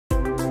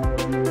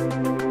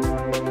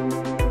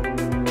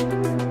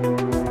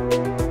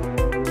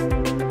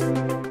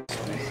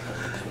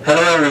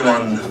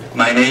everyone,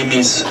 my name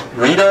is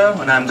Reto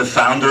and I'm the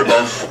founder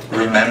of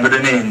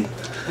RememberTheName.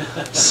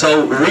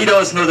 So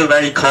Reto is not a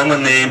very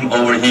common name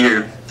over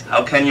here.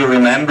 How can you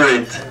remember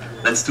it?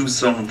 Let's do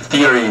some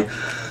theory.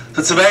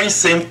 It's a very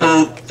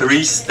simple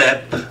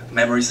 3-step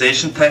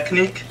memorization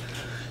technique.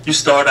 You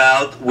start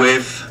out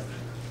with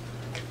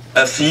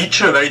a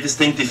feature, a very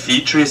distinctive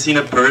feature you see in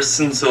a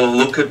person. So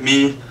look at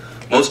me,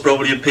 most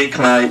probably you pick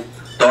my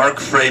dark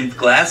framed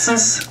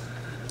glasses.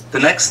 The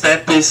next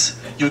step is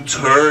you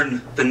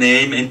turn the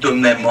name into a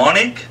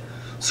mnemonic.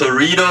 So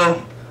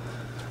Reto,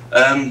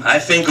 I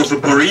think of a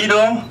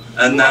burrito,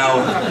 and now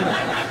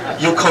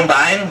you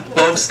combine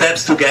both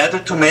steps together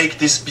to make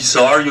this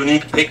bizarre,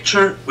 unique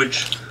picture,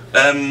 which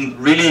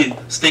really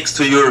sticks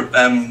to your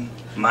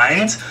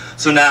mind.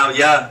 So now,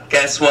 yeah,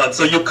 guess what?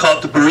 So you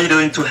cut the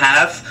burrito into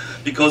half,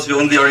 because we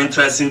only are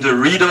interested in the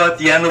Reto at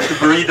the end of the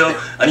burrito,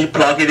 and you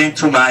plug it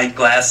into my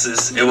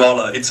glasses, et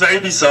voila. It's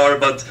very bizarre,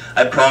 but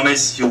I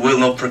promise you will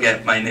not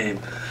forget my name.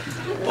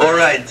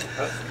 Alright,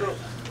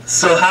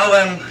 so how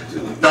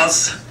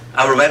does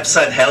our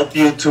website help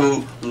you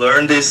to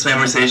learn this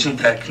memorization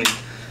technique?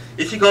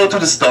 If you go to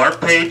the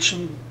start page,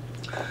 you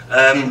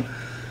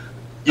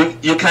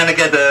kind of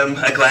get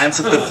a glance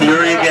of the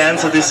theory again.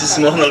 So this is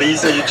Mona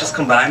Lisa, you just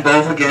combine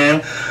both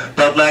again.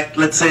 But like,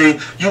 let's say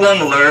you want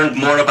to learn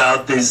more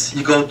about this,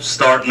 you go to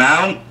Start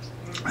Now,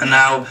 and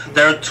now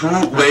there are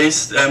 2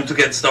 ways to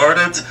get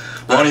started.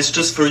 One is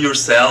just for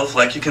yourself,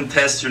 like you can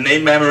test your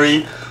name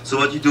memory. So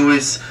what you do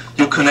is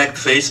you connect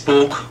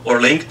Facebook or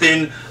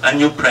LinkedIn and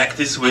you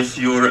practice with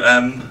your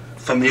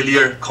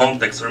familiar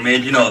contacts, or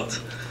maybe not.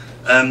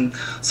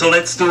 So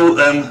let's do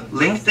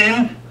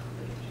LinkedIn.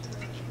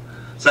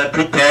 So I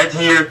prepared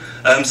here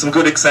some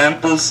good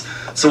examples.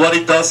 So what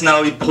it does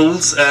now, it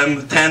pulls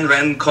 10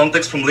 random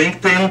contacts from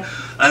LinkedIn,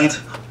 and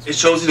it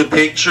shows you the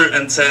picture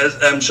and says,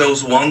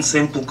 shows one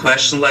simple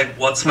question like,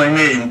 what's my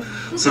name?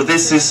 So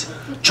this is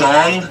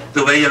John,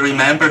 the way I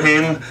remember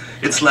him.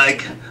 It's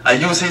like, I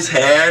use his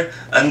hair,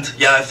 and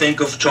yeah, I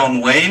think of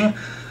John Wayne.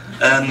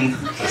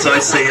 So I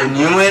say, I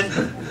knew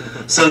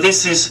it. So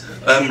this is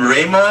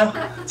Remo,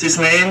 it's his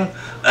name.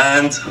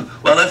 And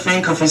well, I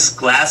think of his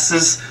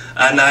glasses,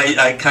 and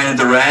I kind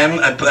of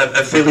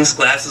I fill his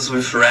glasses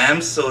with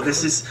rams. So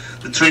this is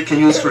the trick I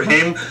use for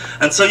him.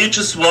 And so you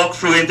just walk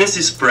through it. This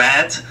is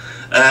Brad.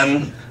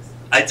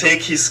 I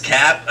take his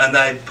cap and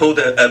I put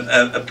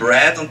a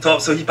bread on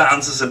top, so he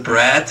bounces a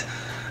bread.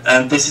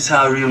 And this is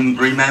how you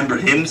remember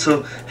him.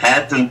 So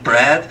hat and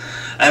bread.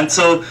 And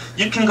so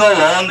you can go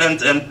on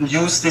and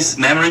use these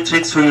memory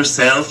tricks for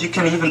yourself. You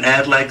can even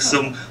add like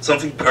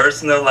something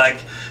personal,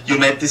 like you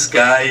met this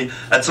guy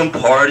at some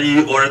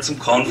party or at some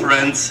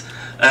conference,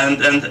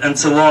 and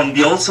so on.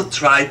 We also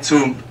try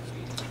to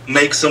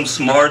make some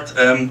smart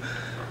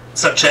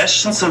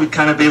suggestions, so we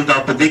kind of build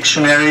up a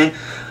dictionary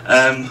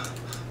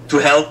to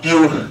help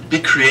you be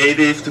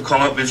creative, to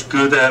come up with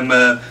good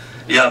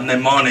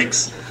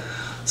mnemonics.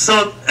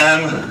 So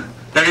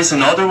there is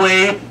another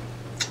way.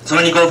 So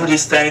when you go for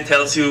this 10, it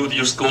tells you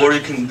your score.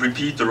 You can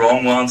repeat the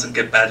wrong ones and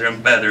get better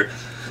and better.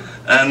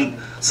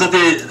 So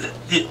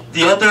the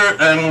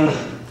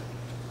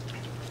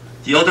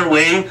other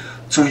way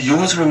to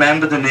use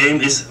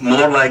RememberTheName is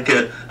more like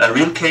a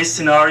real case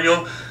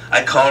scenario.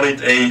 I call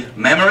it a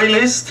memory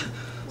list.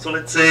 So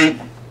let's say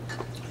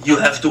you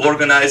have to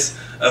organize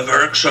a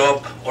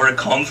workshop or a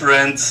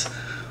conference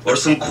or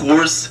some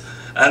course,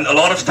 and a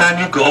lot of time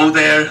you go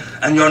there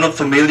and you're not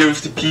familiar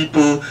with the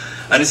people.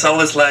 And it's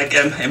always like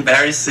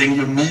embarrassing.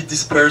 You meet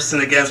this person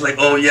again, it's like,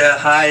 oh yeah,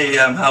 hi,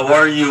 how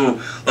are you?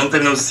 Long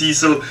time no see.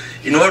 So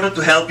in order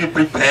to help you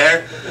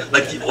prepare,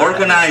 like the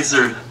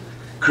organizer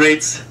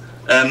creates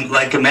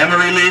like a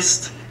memory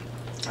list.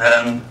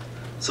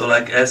 So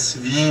like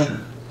SV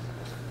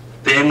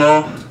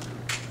demo,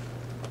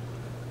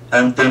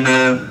 and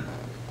then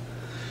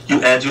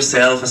you add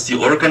yourself as the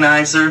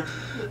organizer,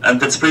 and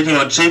that's pretty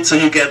much it. So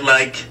you get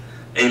like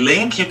a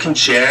link you can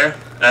share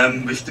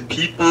with the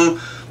people,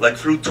 like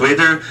through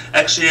Twitter.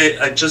 Actually,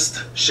 I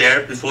just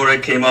shared before I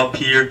came up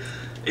here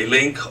a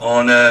link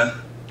on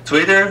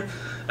Twitter,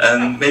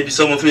 and maybe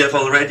some of you have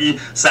already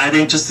signed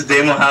in just to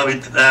demo how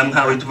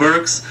it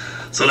works.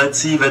 So let's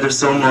see whether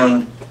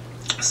someone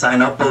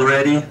signed up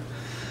already.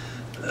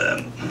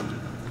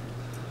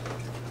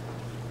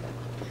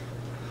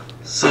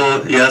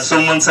 So yeah,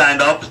 someone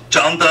signed up,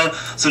 Chanda.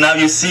 So now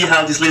you see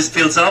how this list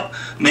fills up.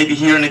 Maybe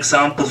here an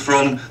example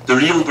from the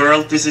real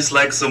world. This is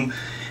like some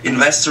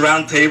investor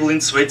roundtable in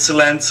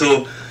Switzerland.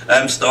 So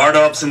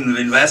startups and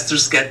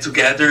investors get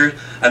together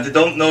and they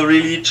don't know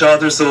really each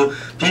other. So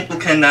people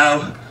can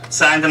now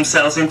sign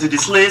themselves into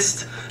this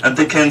list, and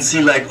they can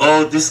see like,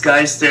 oh, this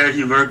guy's there,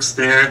 he works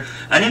there.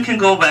 And you can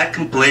go back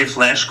and play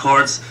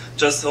flashcards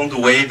just on the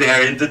way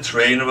there in the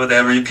train or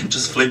whatever. You can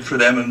just flip through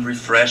them and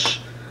refresh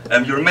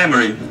your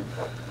memory.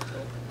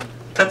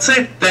 That's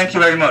it. Thank you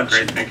very much.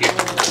 Great, thank you.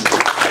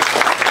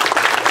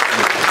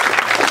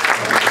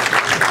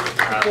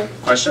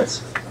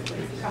 Questions?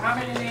 So how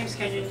many names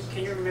can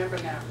you remember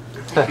now?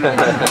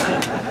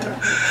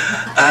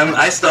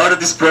 I started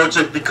this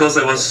project because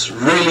I was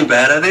really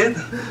bad at it,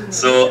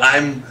 So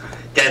I'm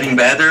getting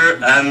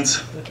better, and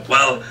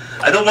well,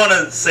 I don't want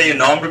to say a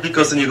number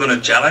because then you're going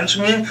to challenge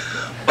me,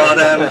 but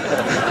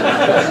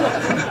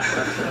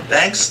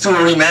thanks to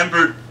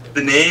Remember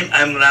the Name,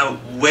 I'm now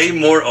way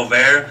more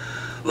aware.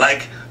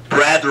 Like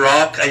bread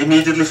rock, I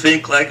immediately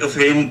think like of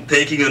him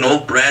taking an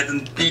old bread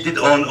and beat it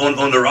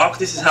on the rock.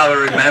 This is how I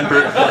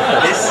remember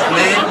his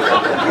name.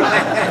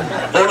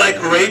 Or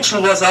like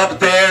Rachel was up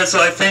there,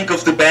 so I think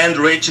of the band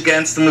Rage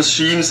Against the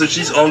Machine, so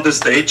she's on the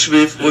stage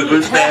with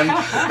them.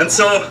 And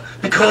so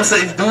because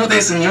I do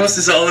this and use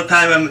this all the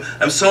time,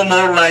 I'm so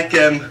more like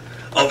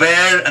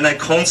aware, and I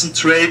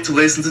concentrate to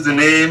listen to the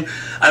name.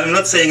 I'm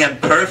not saying I'm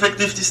perfect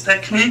with this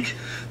technique.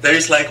 There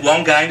is like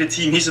one guy in the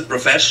team, he's a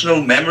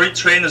professional memory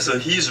trainer, so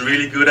he's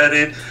really good at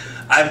it.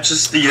 I'm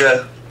just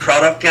the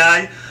product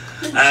guy.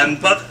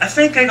 But I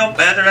think I got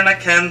better and I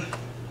can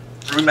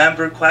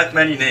remember quite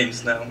many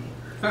names now.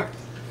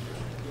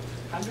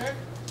 100?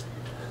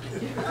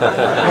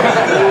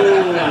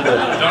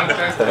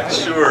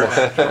 Sure.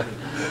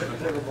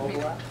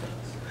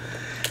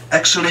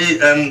 Actually,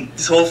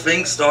 this whole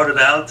thing started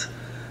out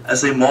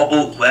as a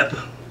mobile web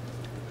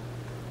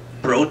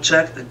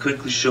project. I'll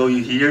quickly show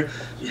you here.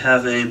 We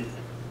have a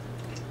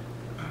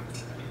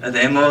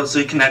demo, so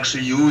you can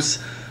actually use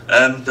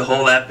the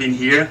whole app in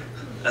here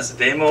as a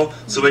demo.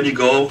 So when you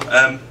go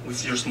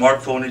with your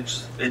smartphone,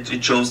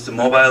 it shows the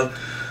mobile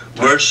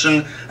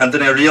version. And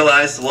then I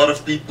realized a lot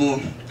of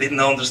people didn't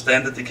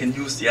understand that they can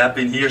use the app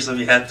in here, so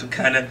we had to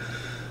kind of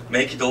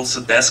make it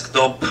also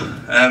desktop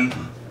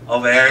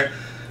aware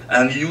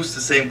and use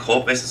the same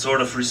code base,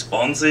 sort of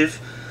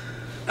responsive.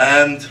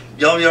 And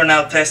yeah, we are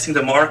now testing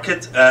the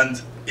market,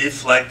 and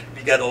if like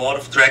we get a lot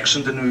of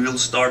traction, then we will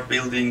start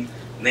building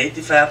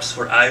native apps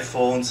for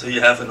iPhone, so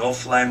you have an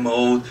offline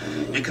mode.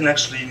 You can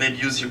actually maybe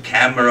use your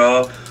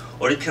camera,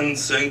 or you can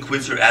sync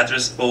with your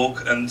address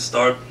book and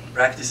start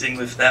practicing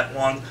with that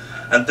one.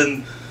 And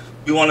then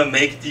we want to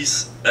make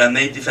these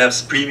native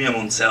apps premium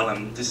and sell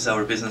them. This is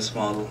our business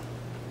model.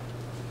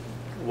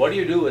 What do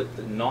you do with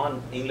the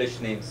non-English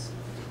names?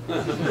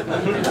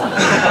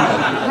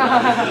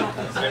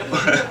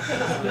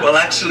 Well,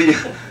 actually,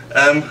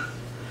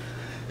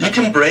 you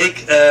can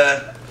break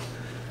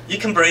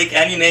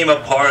any name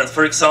apart.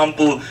 For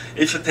example,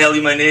 if I tell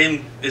you my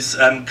name is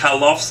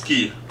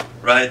Karlovsky,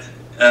 right?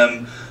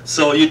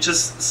 So you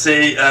just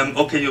say,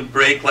 okay, you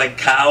break like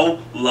cow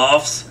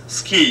loves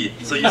ski.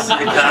 So you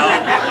say cow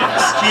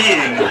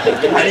skiing,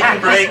 and you can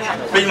break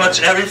pretty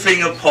much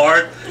everything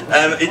apart.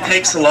 It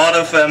takes a lot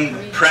of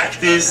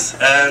practice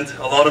and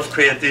a lot of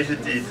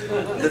creativity.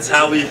 That's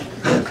how we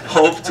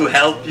hope to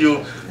help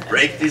you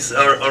break this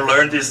or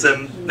learn these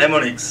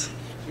mnemonics.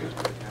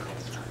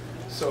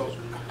 So,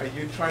 are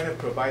you trying to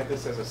provide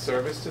this as a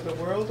service to the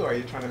world, or are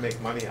you trying to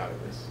make money out of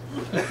this?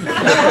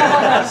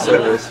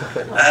 Service.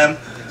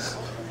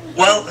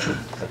 Well,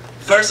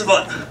 first of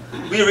all,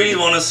 we really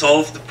want to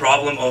solve the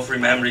problem of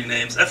remembering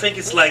names. I think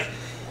it's like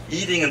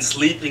eating and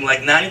sleeping.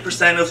 Like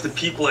 90% of the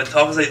people I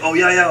talk to say, oh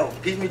yeah,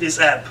 give me this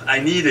app, I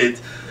need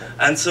it.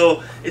 And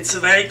so it's a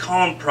very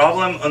common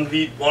problem, and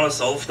we want to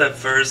solve that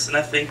first, and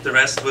I think the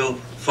rest will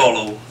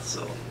follow.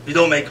 So we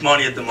don't make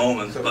money at the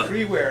moment. So but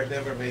freeware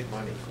never made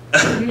money.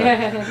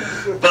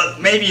 But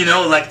maybe, you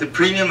know, like the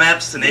premium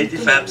apps, the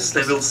native apps,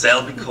 they will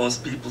sell because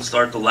people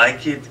start to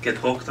like it, get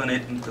hooked on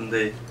it, and then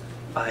they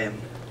buy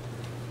them.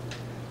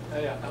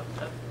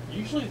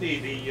 Usually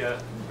the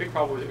big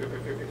problem with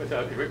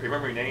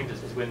remembering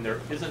names is when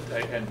there isn't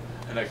an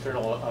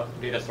external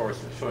data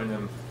source showing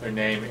them their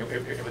name and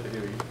what they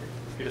do.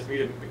 You just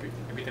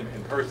meet them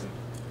in person.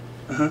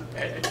 Do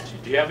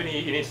you have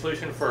any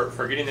solution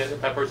for getting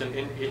that person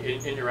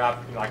in your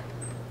app, like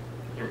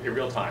in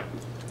real time?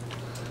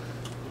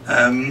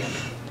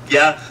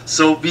 Yeah,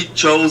 so we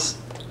chose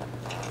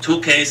two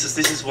cases.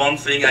 This is one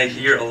thing I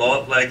hear a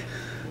lot, like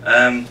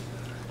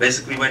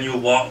basically when you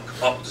walk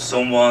up to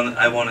someone,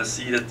 I want to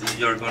see that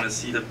you're going to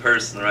see the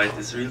person, right?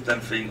 This real-time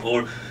thing.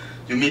 Or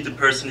you meet the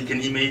person, you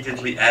can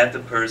immediately add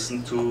the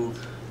person to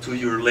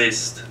your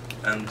list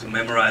and to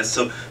memorize.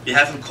 So we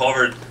haven't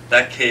covered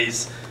that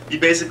case. We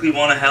basically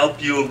want to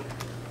help you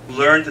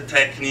learn the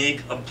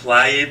technique,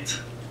 apply it,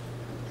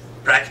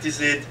 practice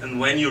it, and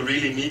when you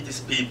really meet these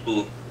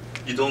people,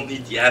 you don't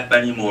need the app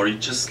anymore. You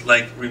just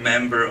like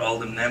remember all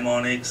the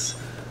mnemonics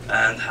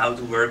and how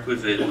to work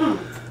with it.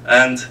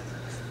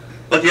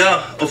 But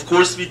yeah, of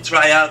course we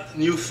try out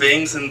new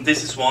things, and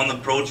this is one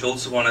approach. We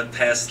also want to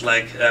test,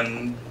 like,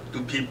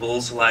 do people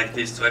also like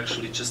this, to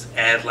actually just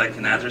add like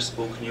an address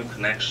book, new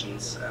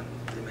connections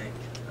they make.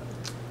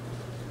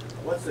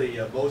 What's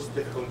the most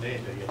difficult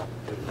name to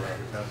remember?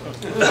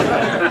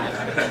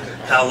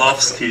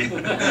 Karlovsky.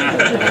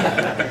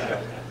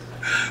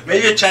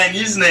 Maybe a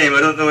Chinese name.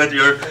 I don't know whether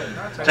you're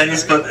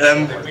Chinese, but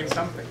It means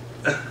something.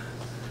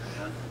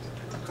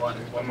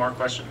 One more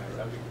question.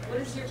 What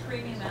does your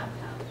premium app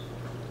have?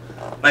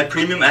 my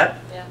premium app.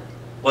 Yeah.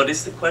 What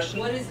is the question?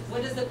 What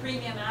does the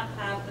premium app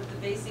have with the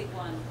basic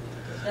one?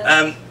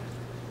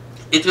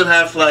 It will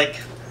have, like,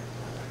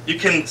 you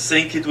can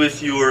sync it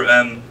with your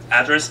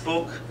address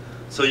book.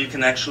 So you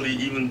can actually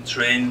even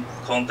train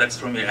contacts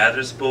from your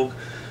address book.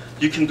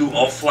 You can do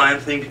offline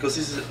thing because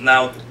this is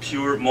now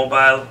pure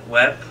mobile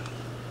web.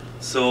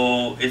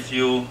 So if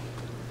you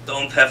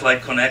don't have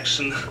like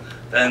connection,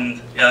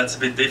 then yeah, it's a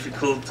bit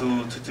difficult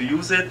to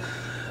use it.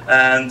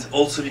 And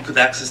also you could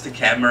access the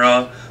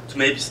camera to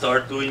maybe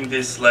start doing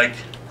this like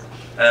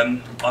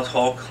ad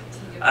hoc.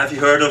 Have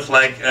you heard of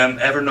like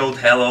Evernote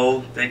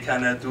Hello? They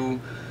kind of do,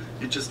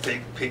 you just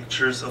take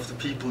pictures of the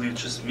people you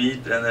just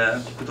meet,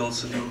 and you could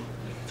also do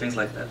things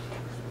like that.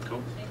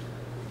 Cool.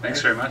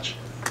 Thanks very much.